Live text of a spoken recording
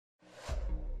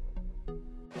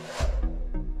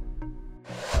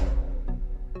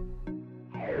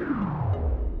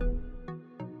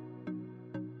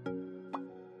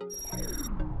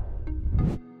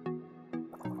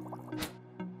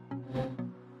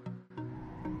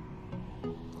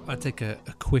I'll take a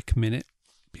quick minute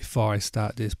before I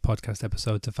start this podcast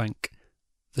episode to thank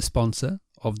the sponsor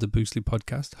of the Boostly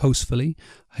podcast, Hostfully,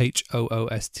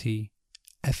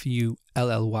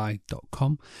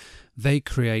 HOOSTFULLY.com. They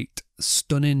create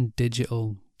stunning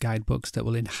digital guidebooks that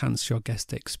will enhance your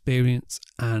guest experience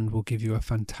and will give you a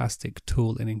fantastic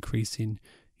tool in increasing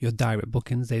your direct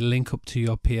bookings. They link up to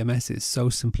your PMS. It's so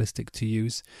simplistic to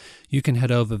use. You can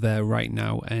head over there right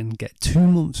now and get 2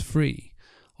 months free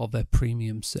of their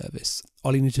premium service.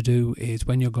 All you need to do is,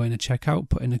 when you're going to check out,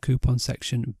 put in the coupon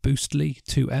section Boostly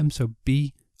 2M, so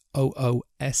BOOSTLY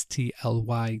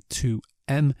 2M,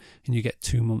 and you get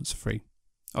 2 months free.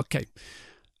 Okay,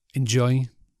 enjoy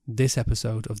this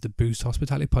episode of the Boost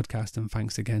Hospitality Podcast, and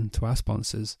thanks again to our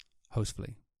sponsors,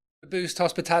 Hostfully. The Boost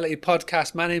Hospitality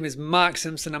Podcast. My name is Mark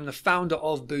Simpson. I'm the founder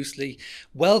of Boostly.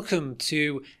 Welcome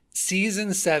to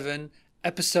Season 7,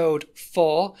 Episode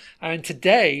 4, and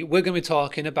today we're going to be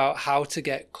talking about how to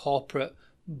get corporate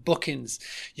bookings.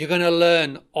 You're going to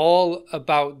learn all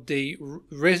about the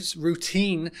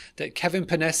routine that Kevin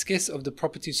Poneskis of the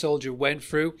Property Soldier went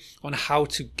through on how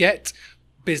to get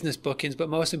business bookings, but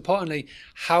most importantly,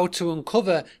 how to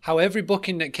uncover how every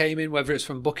booking that came in, whether it's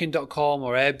from booking.com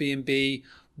or Airbnb,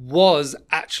 was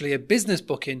actually a business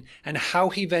booking, and how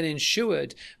he then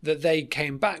ensured that they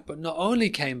came back, but not only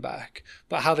came back,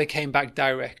 but how they came back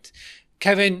direct.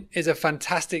 Kevin is a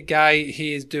fantastic guy.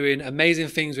 He is doing amazing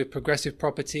things with progressive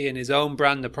property and his own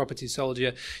brand, The Property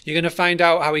Soldier. You're going to find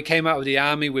out how he came out of the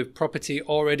army with property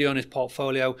already on his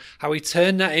portfolio, how he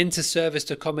turned that into serviced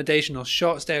accommodation, or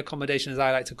short stay accommodation as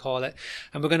I like to call it.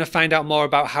 And we're going to find out more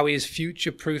about how he is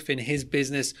future-proofing his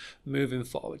business moving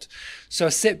forward. So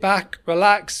sit back,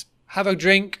 relax, have a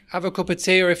drink, have a cup of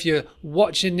tea, or if you're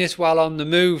watching this while on the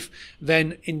move,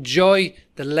 then enjoy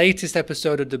the latest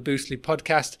episode of the Boostly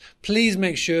podcast. Please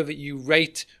make sure that you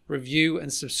rate, review,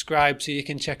 and subscribe so you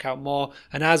can check out more.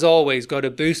 And as always, go to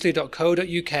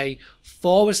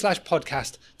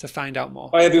boostly.co.uk/podcast to find out more.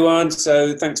 Hi, everyone.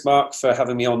 So thanks, Mark, for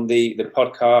having me on the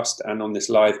podcast and on this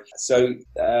live. So,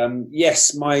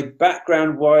 yes, my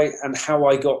background, why and how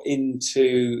I got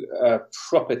into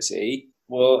property.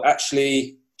 Well,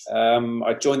 actually,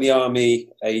 I joined the army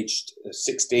aged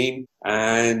 16,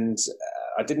 and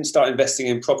I didn't start investing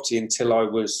in property until I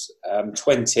was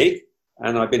 20,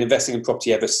 and I've been investing in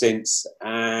property ever since.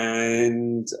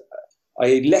 And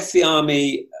I left the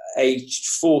army aged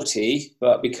 40,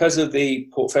 but because of the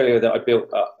portfolio that I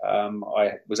built up,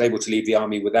 I was able to leave the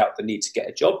army without the need to get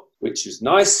a job, which was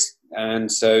nice.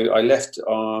 And so I left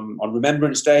on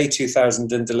Remembrance Day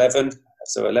 2011,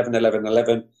 so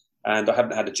 11/11/11. And I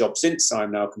haven't had a job since.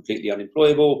 I'm now completely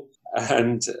unemployable.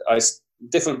 And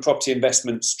different property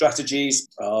investment strategies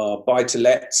are buy to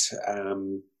let,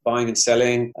 buying and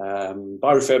selling,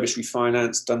 buy, refurbish,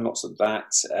 refinance, done lots of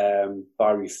that,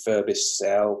 buy, refurbish,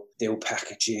 sell, deal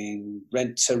packaging,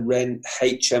 rent to rent,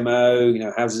 HMO,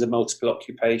 houses of multiple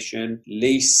occupation,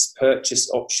 lease, purchase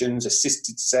options,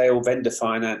 assisted sale, vendor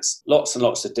finance, lots and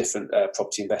lots of different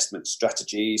property investment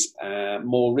strategies.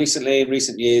 More recently, in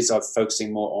recent years, I'm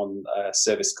focusing more on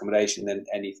service accommodation than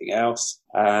anything else.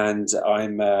 And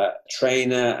I'm a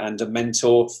trainer and a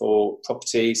mentor for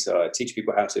property. So I teach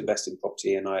people how to invest in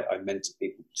property, and I mentor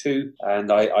people too.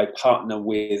 And I partner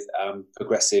with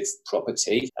Progressive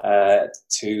Property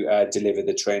to deliver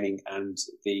the training and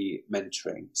the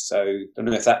mentoring. So I don't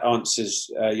know if that answers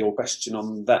your question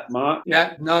on that, Mark.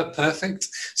 Yeah, no, perfect.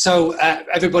 So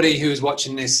everybody who's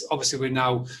watching this, obviously we're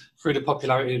now, through the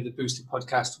popularity of the Boostly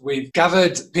podcast, we've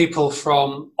gathered people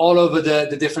from all over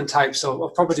the different types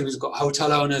of property. We've got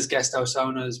hotel owners, guest house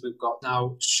owners, we've got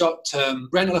now short-term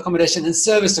rental accommodation and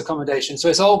service accommodation. So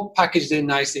it's all packaged in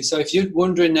nicely. So if you're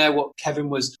wondering there what Kevin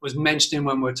was mentioning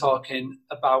when we're talking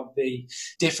about the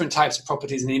different types of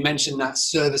properties, and he mentioned that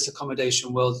service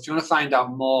accommodation world, if you want to find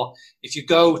out more, if you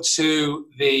go to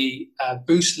the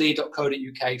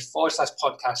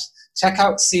boostly.co.uk/podcast, check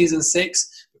out Season 6,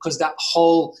 because that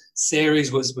whole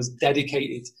series was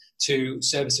dedicated to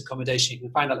service accommodation. You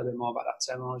can find out a little bit more about that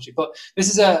terminology. But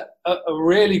this is a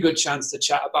really good chance to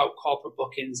chat about corporate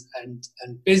bookings and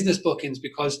business bookings,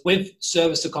 because with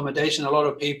service accommodation, a lot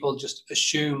of people just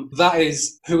assume that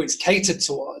is who it's catered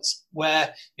towards,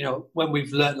 where, when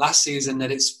we've learned last season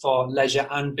that it's for leisure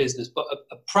and business. But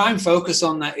a prime focus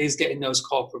on that is getting those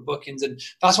corporate bookings. And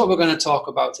that's what we're going to talk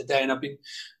about today. And I've been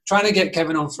trying to get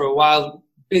Kevin on for a while.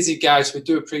 Busy guy, so we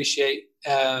do appreciate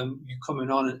you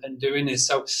coming on and doing this.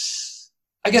 So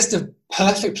I guess the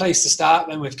perfect place to start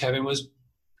then with Kevin was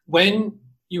when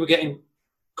you were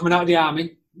coming out of the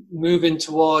army, moving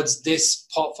towards this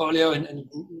portfolio and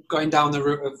going down the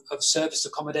route of service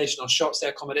accommodation, or short stay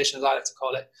accommodation as I like to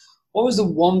call it. What was the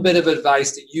one bit of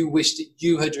advice that you wish that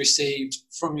you had received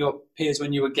from your peers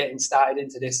when you were getting started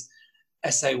into this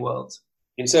SA world?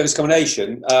 In service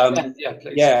accommodation, yeah,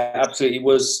 please. Yeah, absolutely.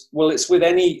 It's with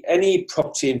any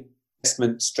property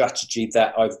investment strategy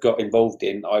that I've got involved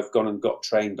in. I've gone and got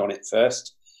trained on it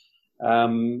first.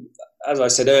 As I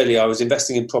said earlier, I was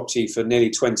investing in property for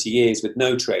nearly 20 years with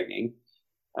no training.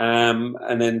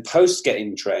 And then post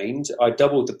getting trained, I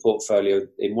doubled the portfolio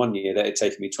in 1 year that had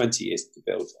taken me 20 years to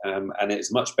build. And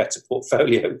it's a much better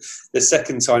portfolio the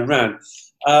second time round.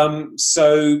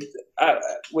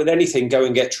 With anything, go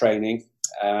and get training.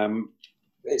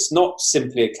 It's not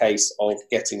simply a case of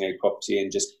getting a property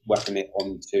and just whapping it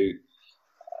onto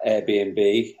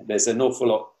Airbnb. There's an awful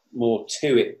lot more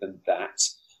to it than that.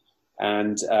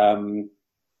 And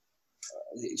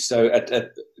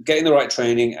getting the right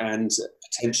training and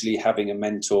potentially having a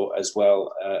mentor as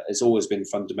well has always been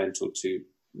fundamental to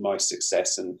my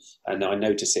success, and I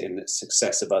notice it in the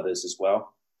success of others as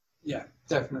well. Yeah,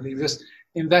 definitely. Just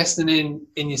investing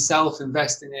in yourself,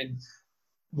 investing in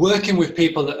working with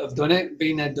people that have done it,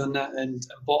 been there, done that, and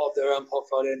bought up their own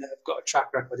portfolio and have got a track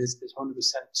record is 100%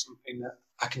 something that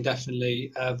I can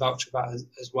definitely vouch about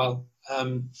as well.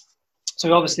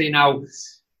 So obviously now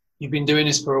you've been doing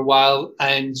this for a while,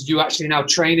 and you actually now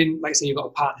training, like say you've got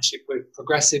a partnership with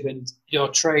Progressive, and you're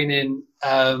training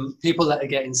people that are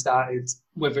getting started,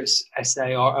 whether it's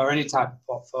SA or any type of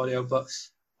portfolio. But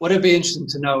what would be interesting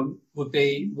to know would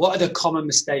be, what are the common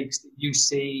mistakes that you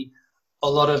see a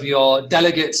lot of your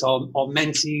delegates or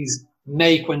mentees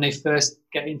make when they first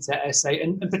get into SA?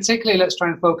 And particularly, let's try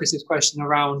and focus this question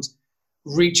around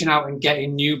reaching out and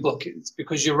getting new bookings,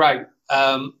 because you're right.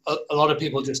 A lot of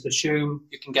people just assume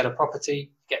you can get a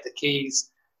property, get the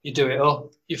keys, you do it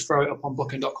up, you throw it up on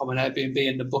booking.com and Airbnb,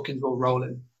 and the bookings will roll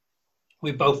in.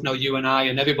 We both know, you and I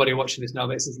and everybody watching this know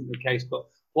this isn't the case, but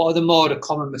what are the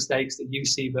common mistakes that you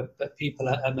see that people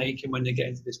are making when they get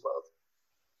into this world?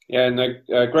 Yeah, no,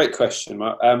 great question,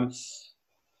 Mark.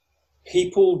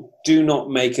 People do not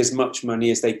make as much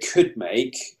money as they could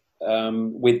make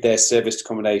with their serviced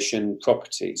accommodation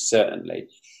property, certainly.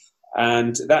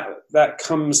 And that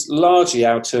comes largely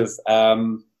out of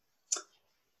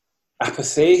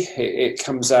apathy. It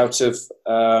comes out of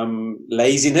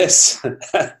laziness,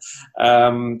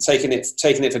 taking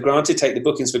it for granted, take the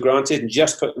bookings for granted and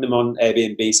just putting them on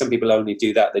Airbnb. Some people only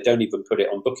do that. They don't even put it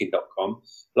on booking.com.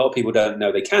 A lot of people don't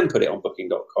know they can put it on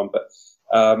booking.com. But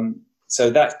so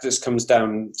that just comes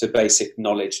down to basic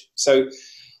knowledge. So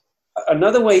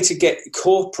another way to get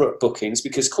corporate bookings,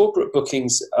 because corporate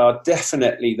bookings are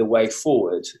definitely the way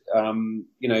forward.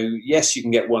 Yes, you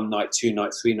can get 1 night, 2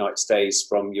 nights, 3 night stays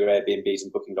from your Airbnbs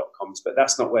and booking.coms, but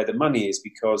that's not where the money is,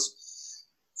 because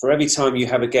for every time you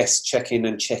have a guest check in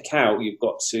and check out, you've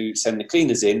got to send the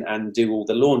cleaners in and do all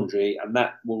the laundry, and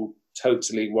that will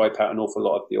totally wipe out an awful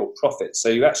lot of your profit. So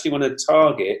you actually want to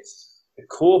target the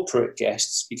corporate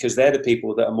guests, because they're the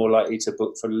people that are more likely to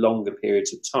book for longer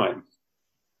periods of time.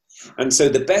 And so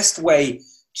the best way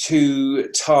to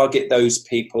target those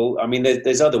people, I mean,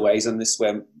 there's other ways, and this is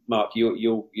where, Mark,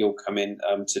 you'll come in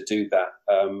to do that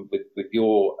with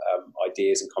your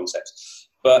ideas and concepts.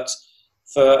 But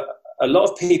for a lot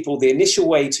of people, the initial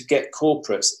way to get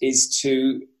corporates is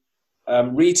to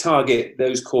retarget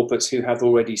those corporates who have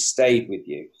already stayed with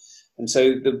you. And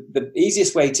so the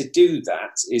easiest way to do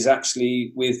that is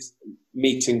actually with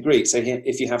meet and greet. So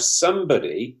if you have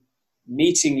somebody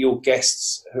meeting your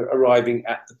guests who are arriving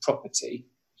at the property,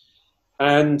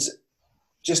 and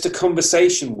just a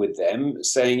conversation with them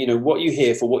saying, what you're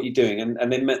here for, what you're doing.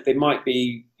 And they might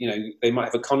be, they might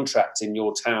have a contract in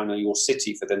your town or your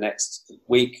city for the next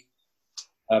week,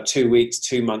 2 weeks,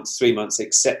 2 months, 3 months,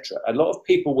 etc. A lot of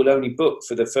people will only book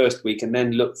for the first week and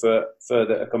then look for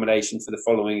further accommodation for the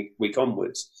following week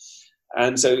onwards.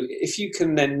 And so if you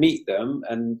can then meet them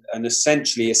and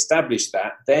essentially establish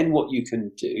that, then what you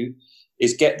can do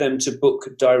is get them to book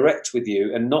direct with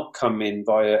you and not come in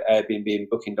via Airbnb and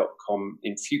booking.com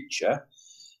in future.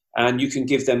 And you can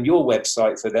give them your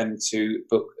website for them to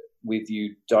book with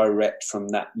you direct from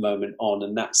that moment on.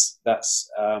 And that's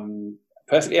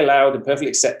perfectly allowed and perfectly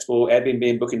acceptable. Airbnb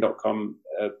and booking.com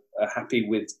are happy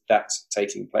with that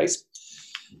taking place.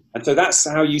 And so that's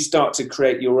how you start to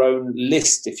create your own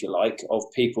list, if you like, of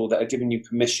people that are giving you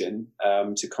permission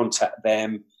to contact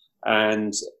them,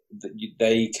 and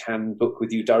they can book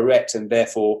with you direct, and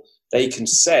therefore they can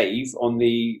save on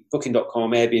the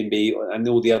booking.com, Airbnb, and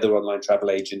all the other online travel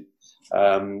agent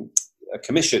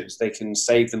commissions. They can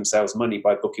save themselves money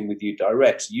by booking with you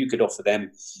direct. You could offer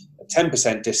them a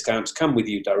 10% discount to come with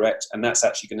you direct, and that's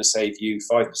actually going to save you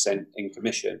 5% in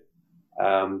commission.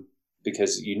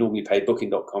 because you normally pay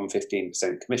booking.com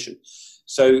 15% commission.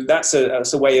 So that's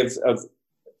a way of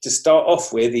to start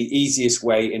off with, the easiest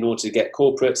way in order to get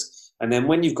corporates. And then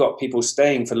when you've got people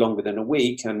staying for longer than a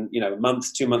week and, a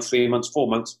month, 2 months, 3 months, 4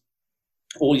 months,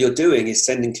 all you're doing is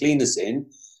sending cleaners in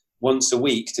once a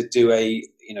week to do a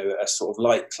sort of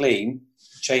light clean,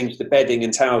 change the bedding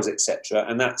and towels, etc.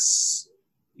 And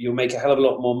you'll make a hell of a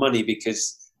lot more money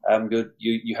because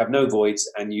you have no voids,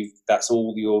 and that's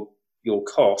all your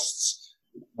costs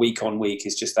week on week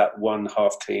is just that one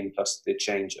half clean plus the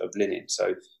change of linen. So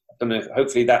I don't know,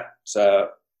 hopefully that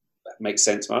makes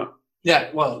sense, Mark.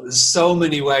 Yeah, well, there's so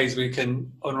many ways we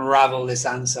can unravel this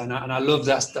answer, and I love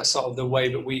that's sort of the way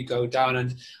that we go down.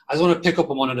 And I just want to pick up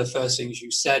on one of the first things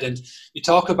you said, and you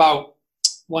talk about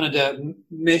one of the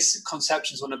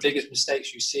misconceptions, one of the biggest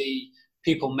mistakes you see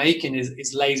people making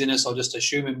is laziness or just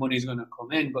assuming money's going to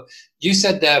come in. But you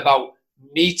said there about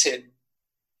meeting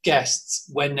guests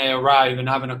when they arrive and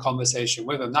having a conversation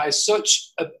with them. That is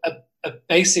such a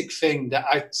basic thing that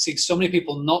I see so many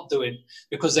people not doing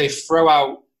because they throw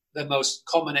out the most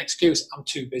common excuse, I'm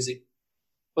too busy.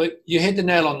 But you hit the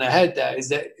nail on the head there, is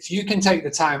that if you can take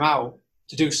the time out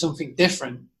to do something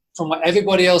different from what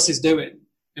everybody else is doing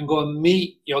and go and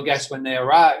meet your guests when they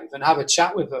arrive and have a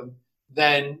chat with them,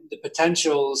 then the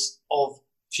potentials of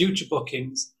future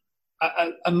bookings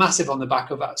are massive on the back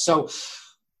of that. So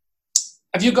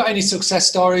have you got any success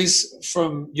stories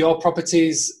from your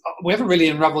properties? We haven't really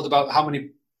unraveled about how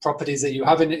many properties that you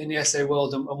have in the SA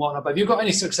world and whatnot, but have you got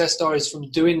any success stories from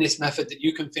doing this method that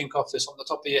you can think of just on the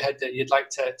top of your head that you'd like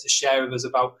to share with us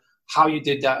about how you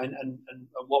did that and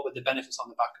what were the benefits on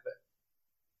the back of it?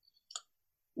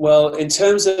 Well, in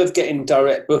terms of getting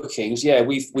direct bookings, yeah,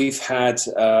 we've had,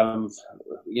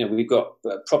 we've got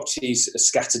properties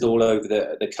scattered all over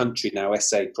the country now,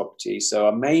 SA properties. So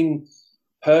our main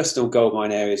personal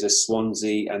goldmine areas are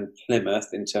Swansea and Plymouth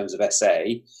in terms of SA.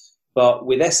 But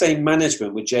with SA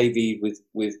management, we're JV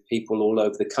with people all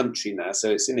over the country now. So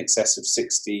it's in excess of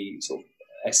 60 sort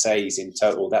of SAs in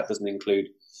total. That doesn't include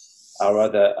our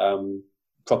other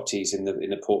properties in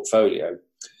the portfolio.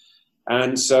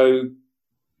 And so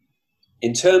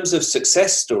in terms of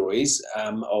success stories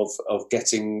of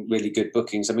getting really good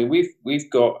bookings, I mean, we've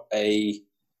got a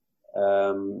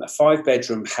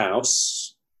 5-bedroom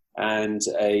house and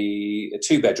a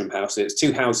 2-bedroom house. It's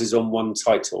 2 houses on one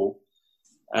title.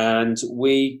 And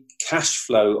we cash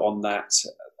flow on that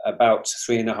about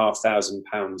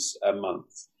 £3,500 a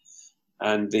month.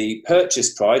 And the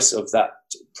purchase price of that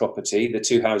property, the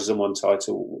 2 houses on one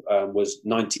title, was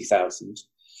 90,000.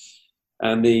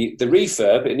 And the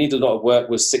refurb, it needed a lot of work,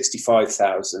 was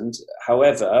 65,000.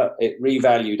 However, it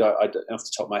revalued, off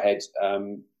the top of my head,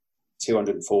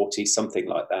 240, something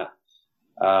like that.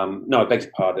 No, I beg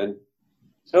your pardon.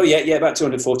 Oh yeah, about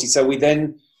 240. So we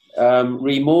then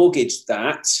remortgaged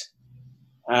that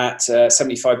at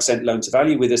 75% loan to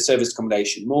value with a service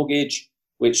accommodation mortgage,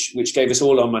 which gave us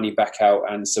all our money back out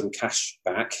and some cash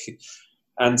back.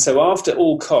 And so after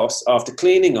all costs, after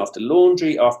cleaning, after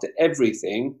laundry, after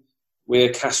everything, we're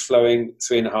cash flowing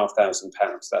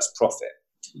 £3,500. That's profit.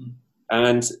 Mm.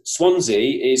 And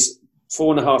Swansea is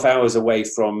 4.5 hours away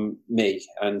from me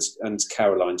and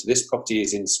Caroline. So this property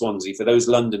is in Swansea. For those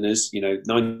Londoners,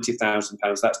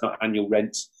 £90,000, that's not annual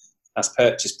rent. That's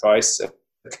purchase price,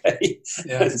 okay.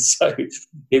 Yeah. And so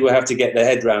people have to get their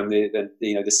head around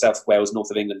the South Wales,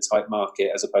 North of England type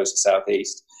market as opposed to South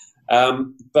East.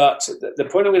 But the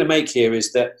point I'm going to make here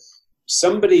is that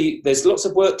there's lots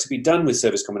of work to be done with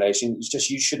service accommodation. It's just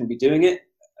you shouldn't be doing it.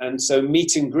 And so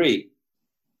meet and greet.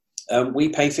 We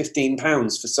pay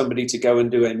 £15 for somebody to go and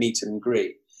do a meet and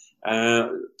greet.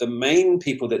 The main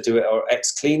people that do it are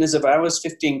ex-cleaners of ours.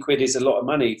 15 quid is a lot of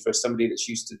money for somebody that's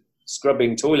used to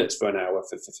scrubbing toilets for an hour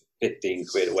for 15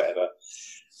 quid or whatever.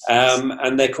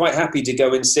 And they're quite happy to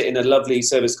go and sit in a lovely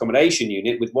service accommodation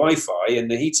unit with Wi-Fi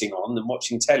and the heating on and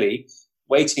watching telly,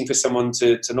 waiting for someone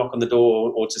to knock on the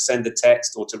door or to send a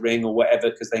text or to ring or whatever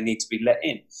because they need to be let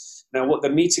in. Now, what the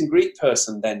meet and greet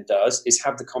person then does is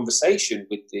have the conversation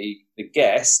with the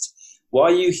guest. Why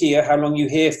are you here? How long are you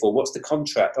here for? What's the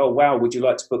contract? Oh, wow, would you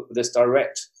like to book with us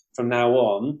direct from now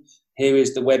on? Here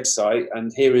is the website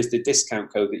and here is the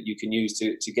discount code that you can use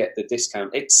to get the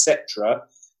discount, etc.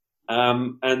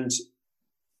 And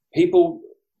people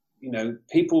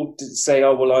say,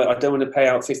 oh, well, I don't want to pay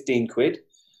out 15 quid.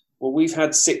 Well, we've had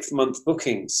 6-month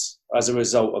bookings as a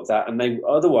result of that. And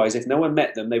otherwise, if no one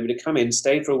met them, they would have come in,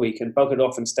 stayed for a week and buggered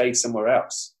off and stayed somewhere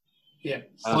else. Yeah,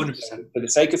 100%. For the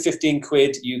sake of 15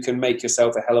 quid, you can make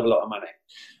yourself a hell of a lot of money.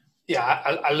 Yeah,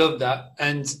 I love that.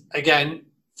 And again,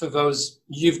 for those,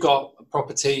 you've got a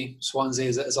property, Swansea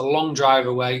is a long drive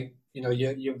away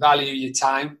you value your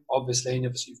time, obviously, and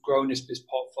obviously you've grown this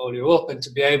portfolio up, and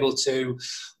to be able to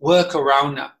work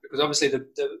around that, because obviously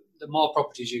the more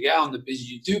properties you get on, the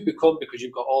busier you do become, because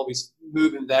you've got all these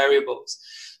moving variables.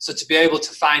 So to be able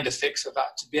to find a fix for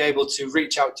that, to be able to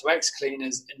reach out to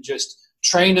ex-cleaners and just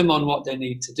train them on what they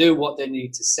need to do, what they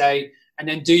need to say, and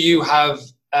then do you have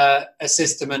a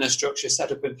system and a structure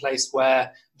set up in place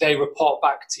where they report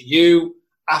back to you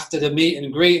after the meet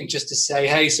and greet, and just to say,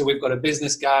 hey, so we've got a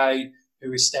business guy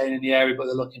who is staying in the area, but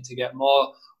they're looking to get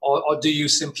more, or do you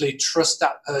simply trust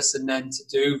that person then to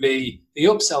do the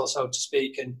upsell, so to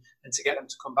speak, and to get them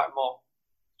to come back more?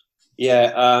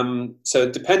 Yeah, so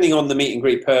depending on the meet and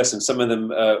greet person, some of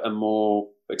them are more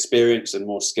experienced and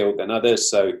more skilled than others.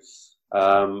 So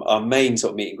our main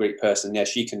sort of meet and greet person, yeah,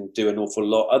 she can do an awful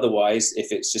lot. Otherwise,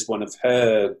 if it's just one of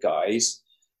her guys,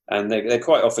 and they're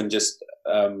quite often just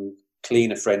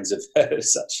cleaner friends of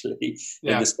hers, actually,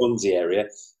 in the Swansea area,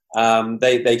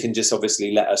 they can just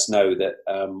obviously let us know that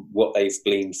what they've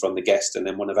gleaned from the guest, and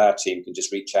then one of our team can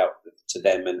just reach out to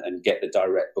them and get the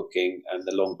direct booking and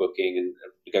the long booking and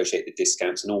negotiate the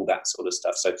discounts and all that sort of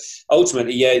stuff. So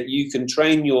ultimately, yeah, you can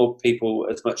train your people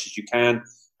as much as you can,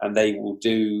 and they will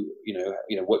do you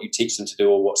know what you teach them to do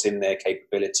or what's in their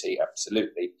capability.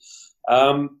 Absolutely.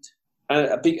 And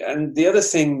the other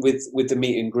thing with the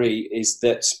meet and greet is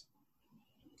that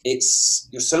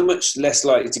you're so much less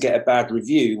likely to get a bad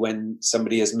review when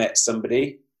somebody has met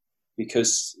somebody,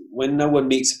 because when no one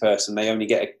meets a person, they only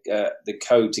get the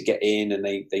code to get in, and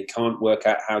they can't work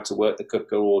out how to work the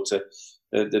cooker or to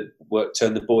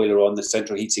turn the boiler on, the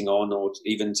central heating on, or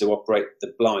even to operate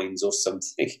the blinds or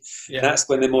something. Yeah. That's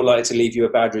when they're more likely to leave you a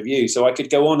bad review. So I could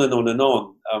go on and on and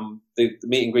on. The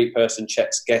meet and greet person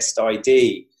checks guest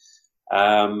ID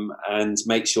and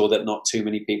make sure that not too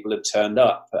many people have turned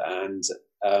up, and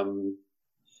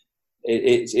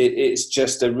it's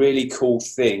just a really cool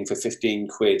thing for 15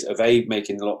 quid of A,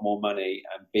 making a lot more money,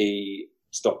 and B,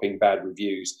 stopping bad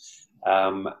reviews.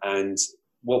 And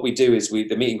what we do is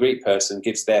the meet and greet person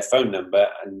gives their phone number,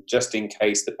 and just in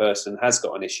case the person has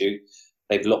got an issue,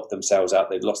 they've locked themselves out,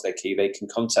 they've lost their key, they can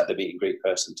contact the meet and greet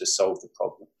person to solve the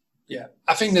problem. Yeah,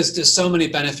 I think there's so many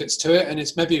benefits to it, and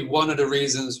it's maybe one of the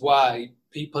reasons why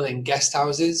people in guest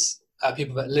houses,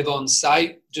 people that live on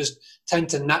site, just tend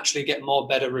to naturally get more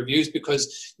better reviews,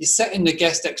 because you're setting the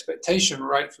guest expectation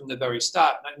right from the very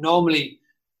start. Like normally,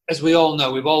 as we all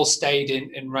know, we've all stayed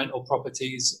in rental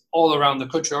properties all around the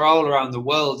country or all around the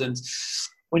world, and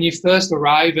when you first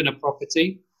arrive in a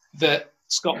property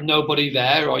that's got nobody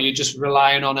there, or you're just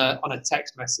relying on a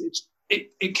text message,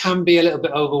 it can be a little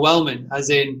bit overwhelming, as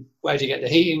in, where do you get the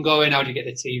heating going? How do you get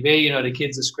the TV? The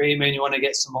kids are screaming, you want to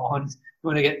get some on. You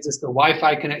want to get just the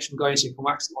Wi-Fi connection going so you can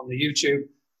watch them on the YouTube.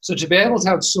 So to be able to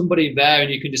have somebody there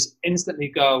and you can just instantly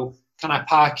go, can I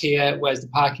park here? Where's the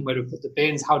parking? Where do we put the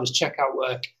bins? How does checkout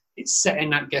work? It's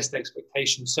setting that guest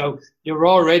expectation. So you're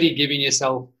already giving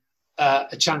yourself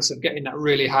a chance of getting that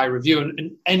really high review.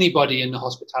 And anybody in the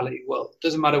hospitality world,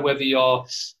 doesn't matter whether you're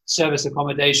service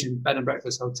accommodation, bed and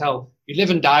breakfast, hotel, you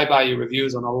live and die by your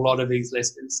reviews on a lot of these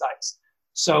listing sites.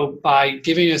 So by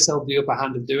giving yourself the upper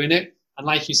hand of doing it, and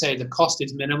like you say, the cost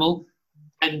is minimal.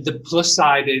 And the plus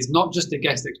side is not just the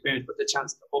guest experience, but the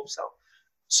chance to upsell.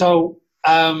 So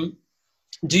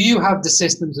do you have the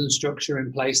systems and structure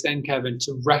in place then, Kevin,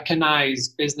 to recognize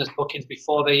business bookings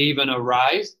before they even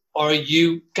arrive? Or are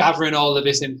you gathering all of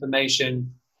this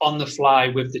information on the fly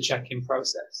with the check-in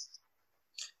process?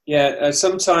 Yeah,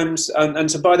 sometimes, and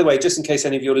so by the way, just in case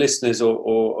any of your listeners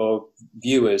or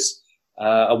viewers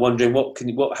are wondering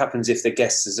what happens if the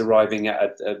guest is arriving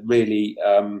at a really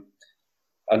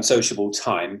unsociable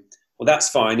time. Well, that's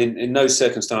fine. In those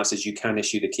circumstances, you can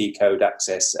issue the key code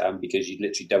access because you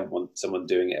literally don't want someone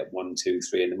doing it at 1, 2,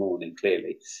 3 in the morning,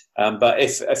 clearly. But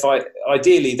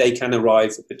ideally, they can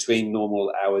arrive between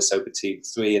normal hours, so between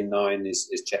 3 and 9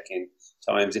 is check-in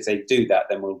times. If they do that,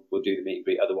 then we'll do the meet and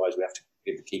greet. Otherwise, we have to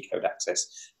give the key code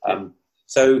access.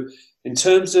 So in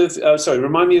terms of,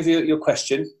 remind me of your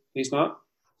question, please, Mark.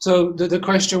 So the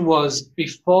question was,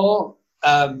 before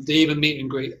the even meet and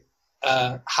greet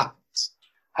happens,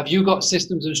 have you got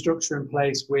systems and structure in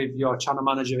place with your channel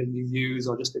manager that you use,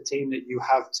 or just a team that you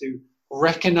have to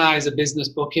recognize a business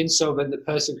booking so that the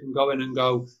person can go in and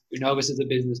go, we know this is a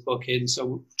business booking,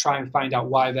 so try and find out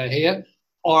why they're here?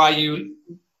 Or are you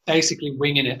basically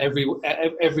winging it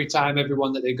every time,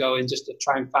 everyone that they go in, just to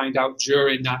try and find out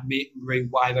during that meet and greet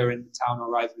why they're in the town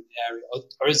or arriving in the area?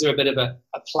 Or is there a bit of a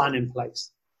plan in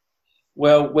place?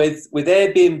 Well, with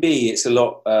Airbnb, it's a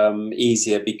lot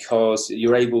easier because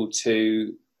you're able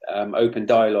to open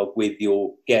dialogue with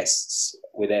your guests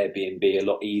with Airbnb a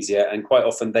lot easier, and quite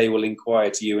often they will inquire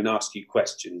to you and ask you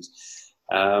questions.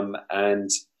 And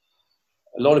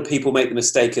a lot of people make the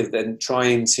mistake of then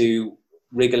trying to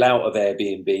wriggle out of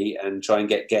Airbnb and try and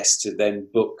get guests to then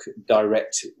book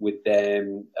direct with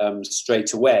them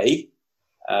straight away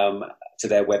to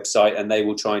their website, and they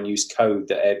will try and use code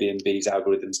that Airbnb's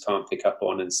algorithms can't pick up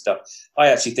on and stuff. I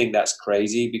actually think that's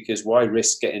crazy, because why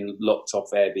risk getting locked off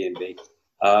Airbnb?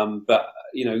 But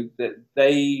you know,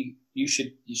 you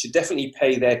should definitely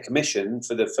pay their commission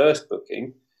for the first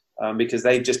booking, because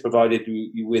they've just provided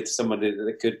you with somebody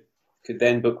that could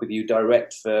then book with you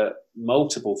direct for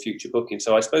multiple future bookings.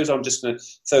 So I suppose I'm just going to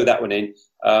throw that one in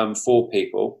for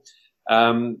people.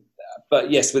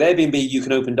 But yes, with Airbnb, you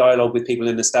can open dialogue with people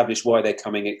and establish why they're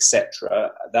coming,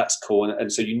 etc. That's cool.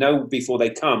 And so you know before they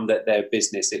come that they're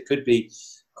business. It could be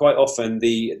quite often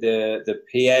the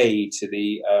PA to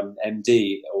the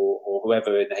MD or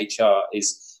whoever in HR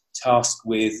is tasked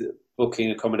with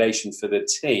booking accommodation for the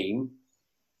team,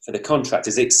 for the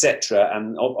contractors, etc.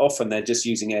 And often they're just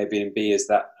using Airbnb as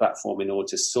that platform in order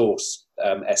to source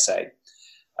SA.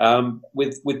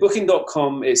 With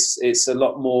Booking.com, it's a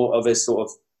lot more of a sort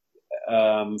of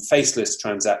faceless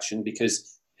transaction,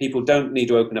 because people don't need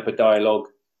to open up a dialogue.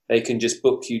 They can just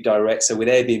book you direct. So with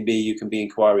Airbnb, you can be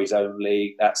inquiries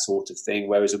only, that sort of thing.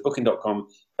 Whereas with Booking.com,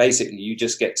 basically you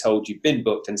just get told you've been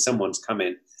booked and someone's come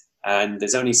in. And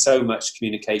there's only so much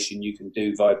communication you can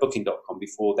do via Booking.com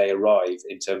before they arrive,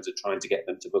 in terms of trying to get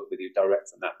them to book with you direct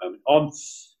from that moment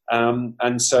on.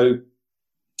 And so,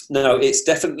 no, it's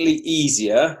definitely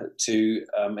easier to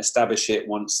establish it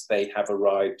once they have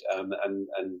arrived,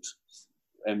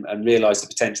 and realise the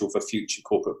potential for future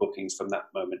corporate bookings from that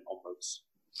moment onwards.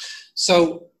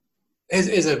 So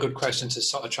here's a good question to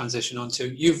sort of transition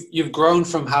onto. You've grown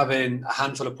from having a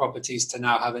handful of properties to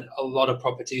now having a lot of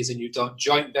properties, and you've done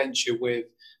joint venture with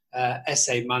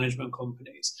SA management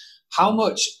companies. How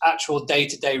much actual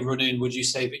day-to-day running would you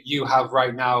say that you have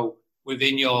right now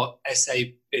within your SA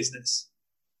business?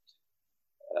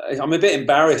 I'm a bit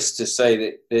embarrassed to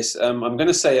say this. I'm going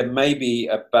to say maybe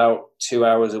about 2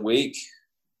 hours a week.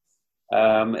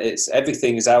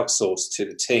 Everything is outsourced to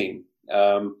the team,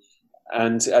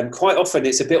 and quite often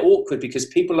it's a bit awkward, because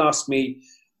people ask me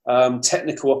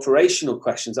technical operational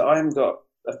questions that I haven't got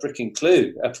a freaking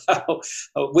clue about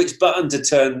which button to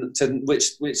turn, to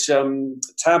which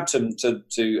tab to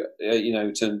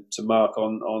mark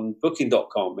on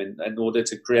Booking.com in order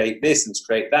to create this and to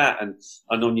create that, and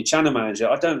on your channel manager.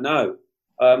 I don't know.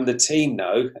 The team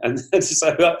know, and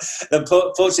so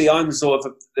unfortunately I'm sort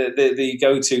of the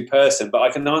go-to person, but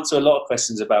I can answer a lot of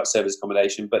questions about service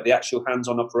accommodation, but the actual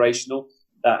hands-on operational,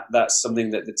 that's something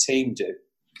that the team do.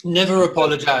 Never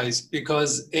apologise,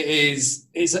 because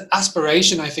it's an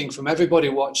aspiration, I think, from everybody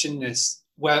watching this,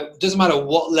 where it doesn't matter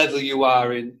what level you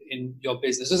are in your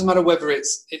business, it doesn't matter whether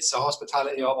it's a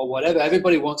hospitality or whatever,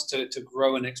 everybody wants to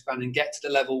grow and expand and get to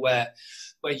the level where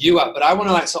you are. But I want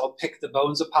to sort of pick the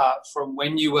bones apart from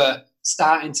when you were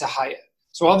starting to hire.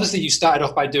 So obviously you started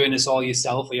off by doing this all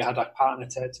yourself, or you had a partner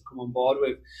to come on board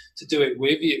with to do it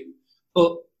with you.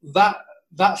 But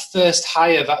that first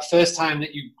hire, that first time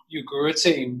that you grew a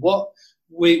team, what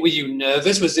were you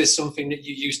nervous? Was this something that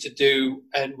you used to do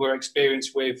and were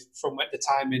experienced with from the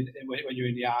time when you were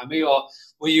in the army, or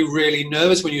were you really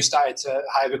nervous when you started to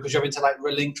hire because you're having to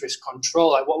relinquish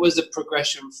control? What was the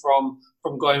progression from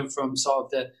going from sort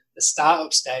of the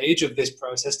startup stage of this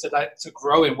process to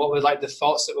growing? What were the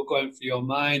thoughts that were going through your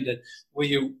mind? And were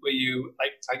you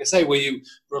like I say, were you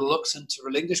reluctant to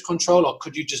relinquish control, or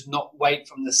could you just not wait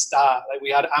from the start?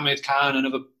 We had Ahmed Khan,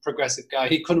 another progressive guy.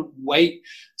 He couldn't wait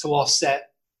to offset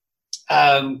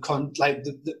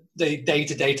the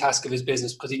day-to-day task of his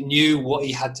business, because he knew what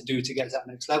he had to do to get to that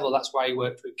next level. That's why he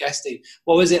worked with Guesty.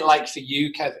 What was it like for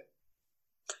you, Kevin?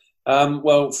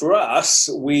 Well, for us,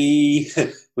 we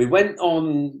went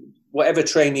on whatever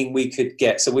training we could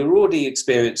get. So we were already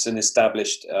experienced and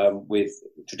established with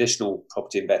traditional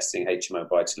property investing, HMO,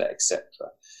 buy-to-let, etc.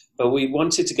 But we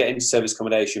wanted to get into service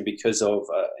accommodation because of,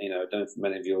 I don't know if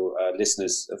many of your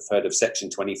listeners have heard of Section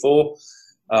 24,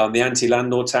 the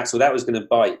anti-landlord tax. Well, that was going to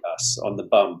bite us on the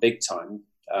bum big time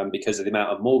because of the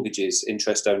amount of mortgages,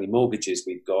 interest-only mortgages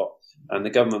we've got. And the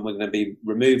government were going to be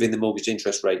removing the mortgage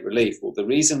interest rate relief. Well, the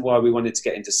reason why we wanted to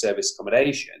get into service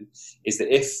accommodation is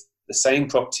that if the same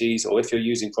properties, or if you're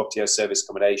using property as service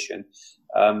accommodation,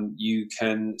 you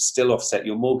can still offset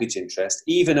your mortgage interest,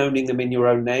 even owning them in your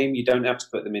own name. You don't have to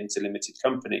put them into limited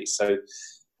companies. So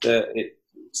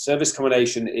service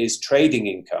accommodation is trading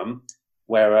income,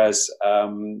 whereas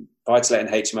buy-to-let and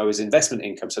HMO is investment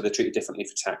income, so they're treated differently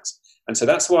for tax. And so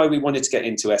that's why we wanted to get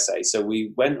into SA. So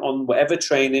we went on whatever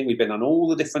training, we've been on all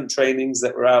the different trainings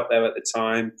that were out there at the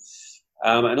time,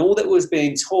 and all that was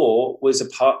being taught was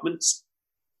apartments.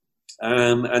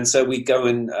 And so we go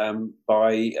and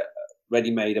buy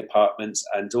ready-made apartments,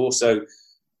 and also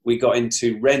we got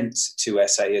into rent to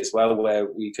SA as well, where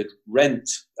we could rent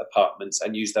apartments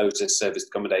and use those as serviced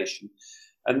accommodation.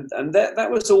 And that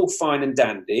was all fine and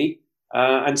dandy.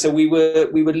 And so we were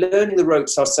learning the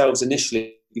ropes ourselves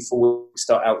initially before we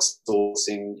start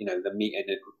outsourcing, the meet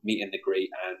and greet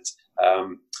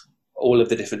and all of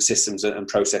the different systems and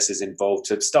processes involved.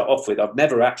 To start off with, I've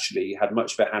never actually had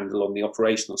much of a handle on the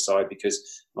operational side, because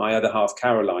my other half,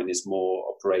 Caroline, is more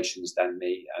operations than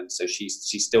me. And so she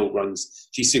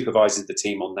supervises the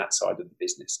team on that side of the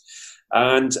business.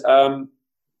 And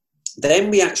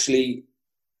then we actually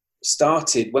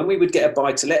started, when we would get a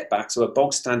buy-to-let back, so a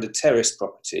bog standard terrace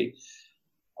property,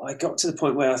 I got to the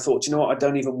point where I thought, you know what, I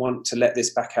don't even want to let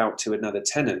this back out to another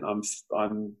tenant.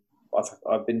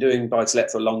 I've been doing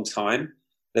buy-to-let for a long time.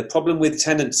 The problem with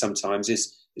tenants sometimes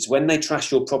is when they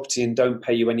trash your property and don't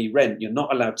pay you any rent, you're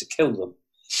not allowed to kill them.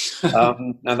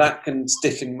 Now that can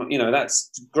stick in,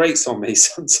 that's grates on me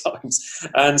sometimes.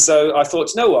 And so I thought,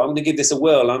 you know what, I'm going to give this a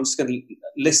whirl. I'm just going to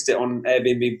list it on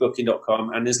Airbnb,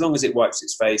 Booking.com, and as long as it wipes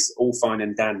its face, all fine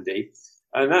and dandy.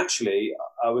 And actually,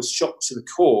 I was shocked to the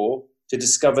core to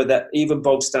discover that even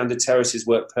bog standard terraces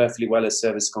work perfectly well as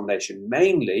service accommodation,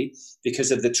 mainly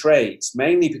because of the trades,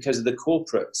 mainly because of the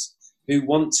corporates who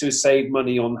want to save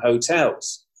money on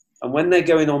hotels. And when they're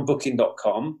going on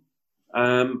Booking.com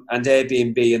and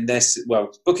Airbnb and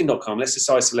Booking.com, let's just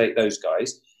isolate those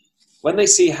guys. When they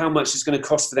see how much it's going to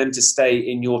cost for them to stay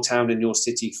in your town and your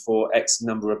city for X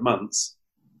number of months,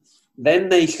 then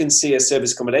they can see a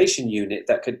service accommodation unit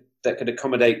that could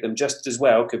accommodate them just as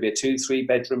well. Could be a 2-3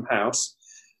 bedroom house,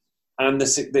 and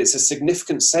it's a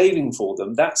significant saving for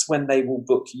them. That's when they will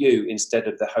book you instead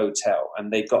of the hotel,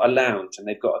 and they've got a lounge and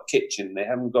they've got a kitchen. They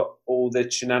haven't got all the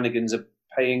shenanigans of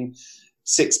paying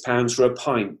 £6 for a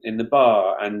pint in the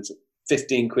bar and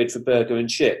 15 quid for burger and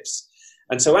chips.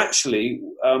 And so actually,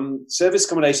 service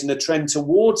accommodation, the trend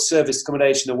towards service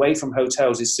accommodation away from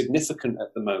hotels is significant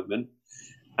at the moment.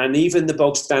 And even the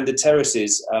bog standard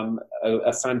terraces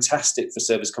are fantastic for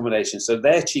service accommodation. So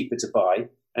they're cheaper to buy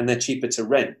and they're cheaper to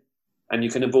rent. And you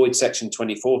can avoid Section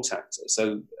 24 tax.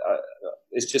 So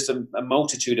it's just a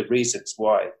multitude of reasons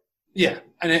why. Yeah.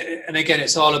 And again,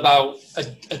 it's all about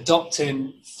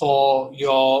adopting for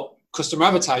your customer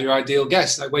avatar, your ideal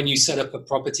guest. Like when you set up a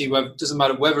property, it doesn't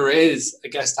matter whether it is a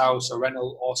guest house or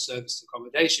rental or service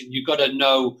accommodation, you've got to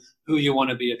know who you want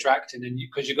to be attracting, and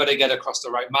because you've got to get across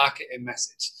the right marketing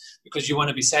message, because you want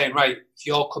to be saying, right, if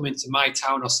you're coming to my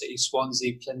town or city,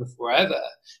 Swansea, Plymouth, wherever,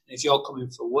 and if you're coming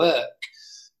for work,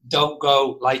 don't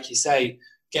go, like you say,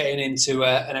 getting into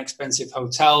an expensive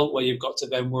hotel where you've got to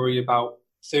then worry about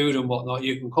food and whatnot.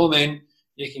 You can come in,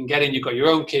 you can get in, you've got your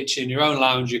own kitchen, your own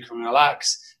lounge, you can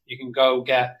relax, you can go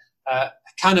get a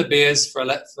can of beers for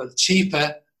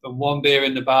cheaper than one beer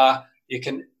in the bar. You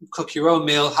can cook your own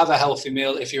meal, have a healthy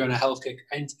meal if you're in a health kick.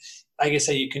 And like I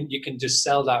say, you can just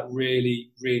sell that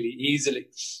really, really easily.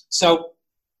 So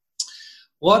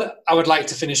what I would like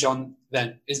to finish on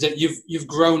then is that you've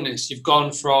grown this. You've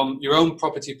gone from your own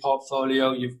property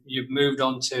portfolio, you've moved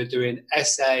on to doing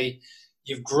SA,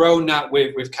 you've grown that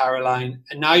with Caroline,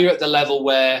 and now you're at the level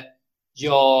where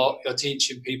you're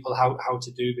teaching people how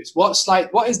to do this. What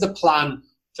is the plan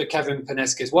for Kevin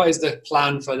Poneskis? What is the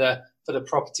plan for the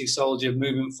property soldier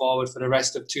moving forward for the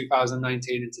rest of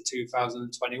 2019 into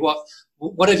 2020?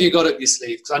 What have you got up your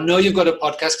sleeve? Because I know you've got a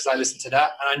podcast, because I listened to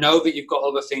that, and I know that you've got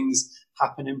other things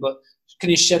happening, but can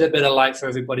you shed a bit of light for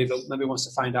everybody that maybe wants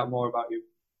to find out more about you?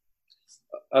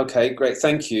 Okay, great.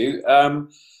 Thank you.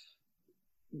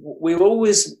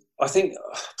 I think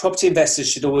property investors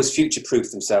should always future-proof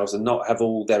themselves and not have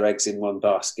all their eggs in one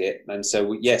basket. And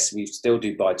so, yes, we still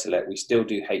do buy-to-let, we still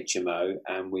do HMO,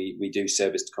 and we do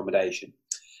serviced accommodation.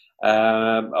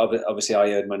 Obviously,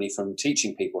 I earn money from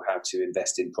teaching people how to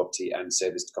invest in property and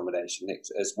serviced accommodation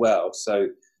as well. So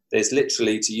there's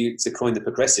literally, to coin the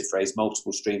progressive phrase,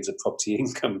 multiple streams of property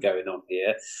income going on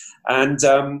here. And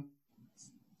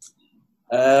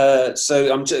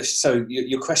so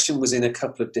your question was in a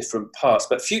couple of different parts,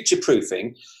 but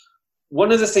future-proofing.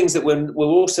 One of the things that we're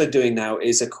also doing now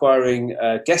is acquiring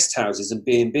guest houses and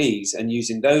B&Bs and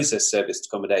using those as serviced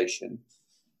accommodation.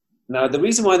 Now, the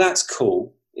reason why that's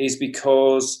cool is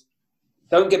because,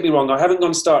 don't get me wrong, I haven't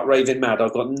gone start raving mad.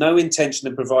 I've got no intention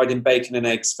of providing bacon and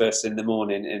eggs first in the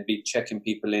morning and be checking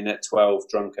people in at 12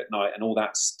 drunk at night and all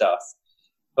that stuff.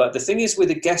 But the thing is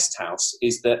with a guest house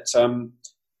is that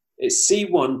it's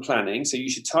C1 planning, so you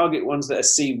should target ones that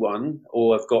are C1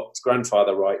 or have got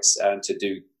grandfather rights to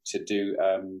do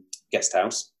guest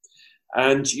house,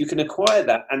 and you can acquire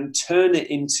that and turn it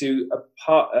into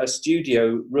a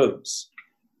studio rooms.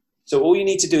 So all you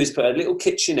need to do is put a little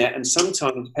kitchenette, and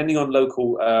sometimes, depending on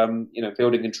local,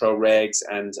 building control regs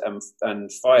and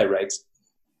fire regs,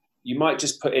 you might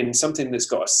just put in something that's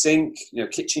got a sink,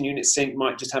 kitchen unit sink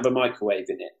might just have a microwave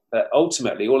in it. But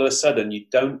ultimately, all of a sudden, you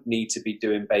don't need to be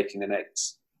doing bacon and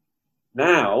eggs.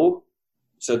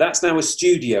 So that's now a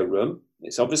studio room.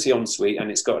 It's obviously en suite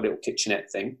and it's got a little kitchenette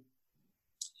thing.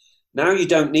 Now you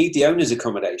don't need the owner's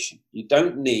accommodation. You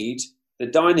don't need the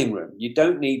dining room. You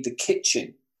don't need the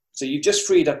kitchen. So you've just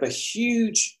freed up a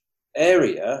huge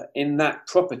area in that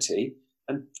property.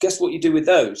 And guess what you do with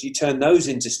those? You turn those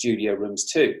into studio rooms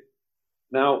too.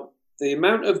 Now, the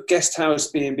amount of guest house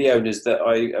B&B owners that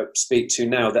I speak to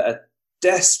now that are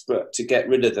desperate to get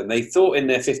rid of them, they thought in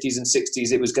their 50s and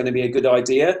 60s it was going to be a good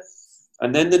idea.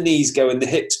 And then the knees go and the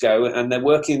hips go and they're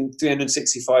working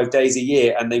 365 days a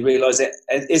year and they realise it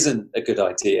isn't a good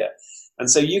idea. And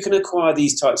so you can acquire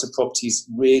these types of properties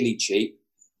really cheap.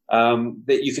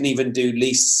 That you can even do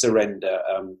lease surrender,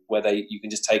 where you can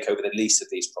just take over the lease of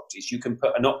these properties. You can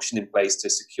put an option in place to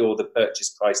secure the purchase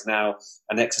price now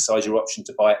and exercise your option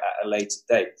to buy it at a later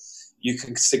date. You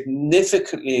can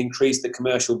significantly increase the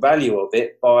commercial value of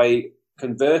it by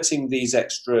converting this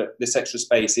extra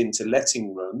space into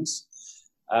letting rooms.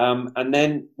 And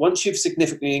then once you've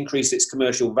significantly increased its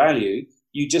commercial value,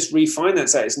 you just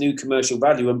refinance at its new commercial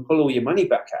value and pull all your money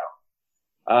back out.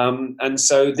 And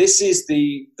so this is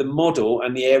the model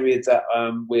and the area that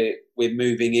we're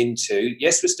moving into.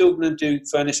 Yes, we're still going to do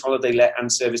furnished holiday let and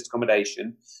serviced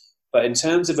accommodation, but in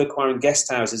terms of acquiring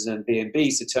guest houses and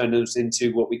B&Bs to turn those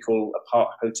into what we call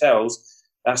apart hotels,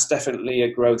 that's definitely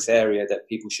a growth area that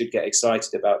people should get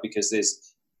excited about, because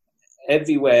there's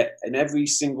everywhere, in every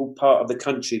single part of the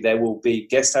country, there will be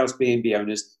guest house B&B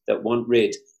owners that want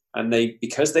rid. And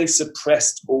because they've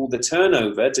suppressed all the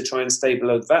turnover to try and stay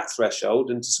below that threshold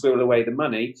and to squirrel away the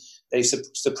money, they've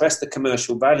suppressed the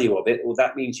commercial value of it. Well,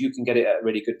 that means you can get it at a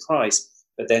really good price,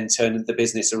 but then turn the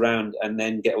business around and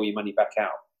then get all your money back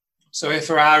out. So if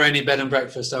there are any bed and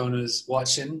breakfast owners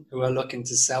watching who are looking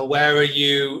to sell, where are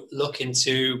you looking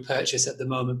to purchase at the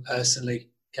moment personally,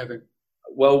 Kevin?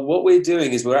 Well, what we're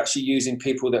doing is we're actually using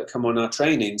people that come on our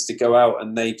trainings to go out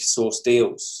and they source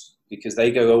deals. Because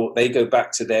they go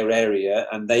back to their area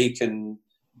and they can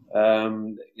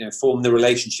form the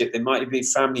relationship. They might be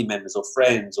family members or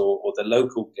friends or the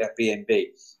local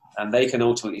B&B, and they can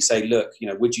ultimately say, look,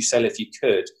 would you sell if you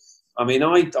could? I mean,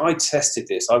 I tested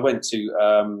this. I went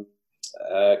to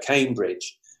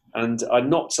Cambridge and I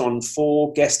knocked on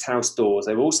 4 guest house doors.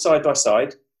 They were all side by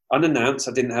side, unannounced.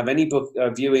 I didn't have any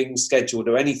viewing scheduled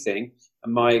or anything.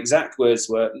 And my exact words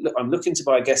were, look, I'm looking to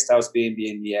buy a guest house B&B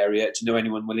in the area. Do you know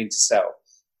anyone willing to sell?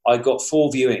 I got 4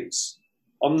 viewings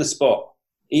on the spot.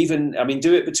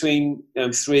 Do it between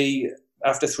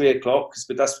after 3 o'clock,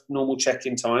 but that's normal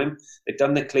check-in time. They've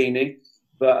done their cleaning.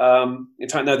 But in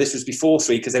fact, no, this was before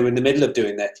 3 because they were in the middle of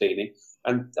doing their cleaning.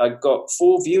 And I got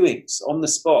 4 viewings on the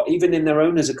spot, even in their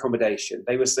owner's accommodation.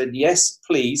 They were said, yes,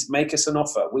 please make us an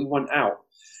offer. We want out.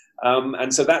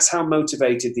 And so that's how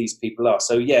motivated these people are.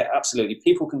 So yeah, absolutely.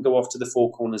 People can go off to the 4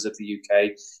 corners of the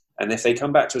UK. And if they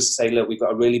come back to us and say, look, we've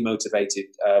got a really motivated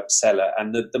seller,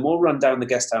 and the more run down the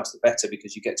guest house, the better,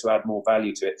 because you get to add more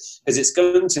value to it. Because it's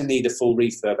going to need a full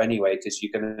refurb anyway, because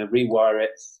you're going to rewire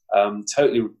it,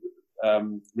 totally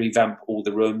revamp all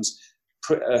the rooms.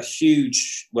 Not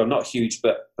huge,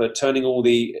 but turning all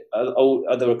the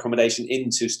other accommodation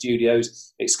into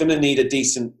studios, it's going to need a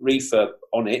decent refurb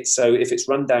on it. So if it's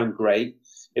run down, great.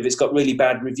 If it's got really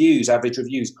bad reviews, average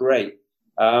reviews, great.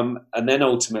 And then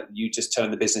ultimately you just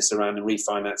turn the business around and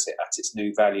refinance it at its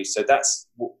new value. So that's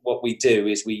what we do,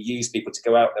 is we use people to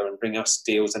go out there and bring us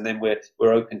deals, and then we're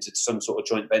open to some sort of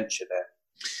joint venture there.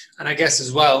 And I guess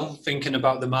as well, thinking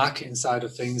about the marketing side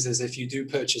of things, is if you do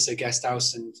purchase a guest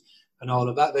house and all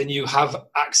of that, then you have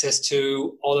access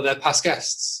to all of their past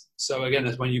guests. So again,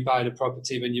 when you buy the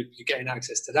property, then you're getting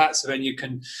access to that. So then you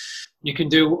can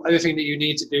do everything that you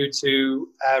need to do to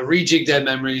rejig their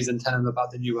memories and tell them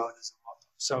about the new owners and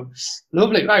whatnot. So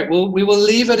lovely. Right, well, we will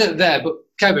leave it at there. But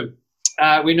Kevin,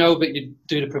 we know that you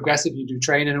do the progressive, you do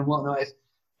training and whatnot. If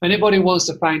anybody wants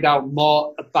to find out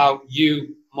more about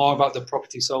you, more about the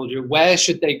Property Soldier, where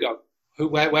should they go?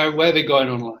 Where are they going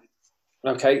online?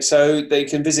 Okay, so they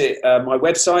can visit my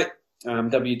website,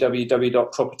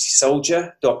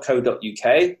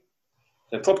 www.propertysoldier.co.uk.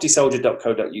 So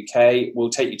propertysoldier.co.uk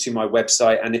will take you to my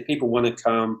website, and if people want to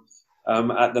come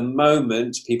At the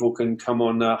moment, people can come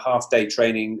on a half-day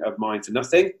training of mine for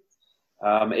nothing.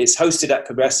 It's hosted at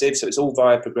Progressive, so it's all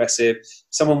via Progressive.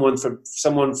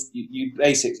 You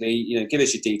basically, give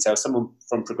us your details. Someone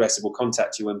from Progressive will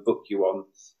contact you and book you on.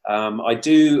 I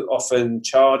do often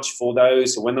charge for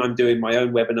those. So when I'm doing my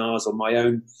own webinars or my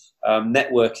own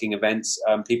networking events,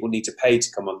 people need to pay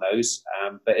to come on those.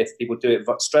 But if people do it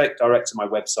straight direct to my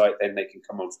website, then they can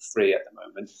come on for free at the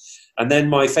moment. And then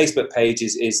my Facebook page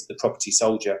is the Property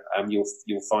Soldier.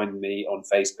 You'll find me on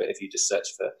Facebook if you just search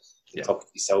for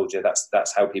Property Soldier.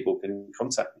 That's how people can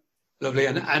contact me. Lovely.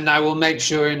 And I will make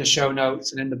sure in the show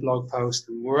notes and in the blog post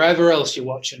and wherever else you're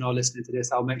watching or listening to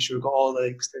this, I'll make sure we've got all the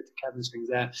links to Kevin's things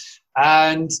there.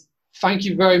 And thank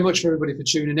you very much for everybody for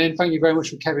tuning in. Thank you very much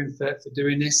for Kevin for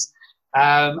doing this.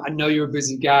 I know you're a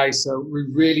busy guy, so we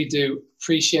really do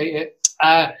appreciate it.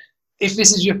 If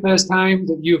this is your first time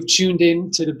that you have tuned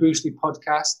in to the Boostly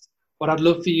podcast, what I'd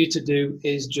love for you to do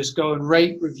is just go and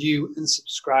rate, review, and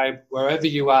subscribe wherever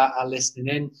you are listening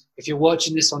in. If you're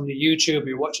watching this on the YouTube,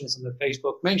 you're watching this on the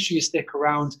Facebook, make sure you stick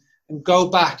around and go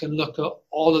back and look at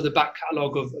all of the back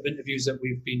catalogue of interviews that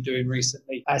we've been doing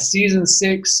recently. Season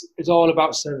 6 is all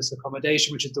about service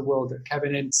accommodation, which is the world that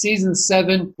Kevin in. Season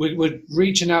 7, we're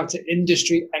reaching out to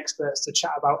industry experts to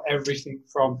chat about everything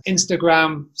from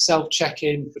Instagram,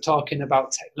 self-check-in, we're talking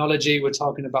about technology, we're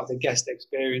talking about the guest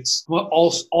experience. We're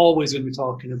also always going to be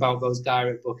talking about those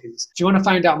direct bookings. If you want to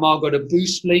find out more, go to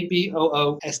boostly,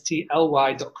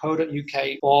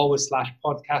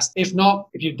 boostly.co.uk/podcast. If not,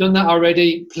 if you've done that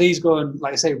already, please go and,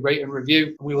 like I say, rate and review.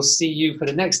 And we will see you for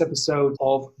the next episode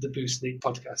of the Boostly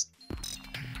podcast.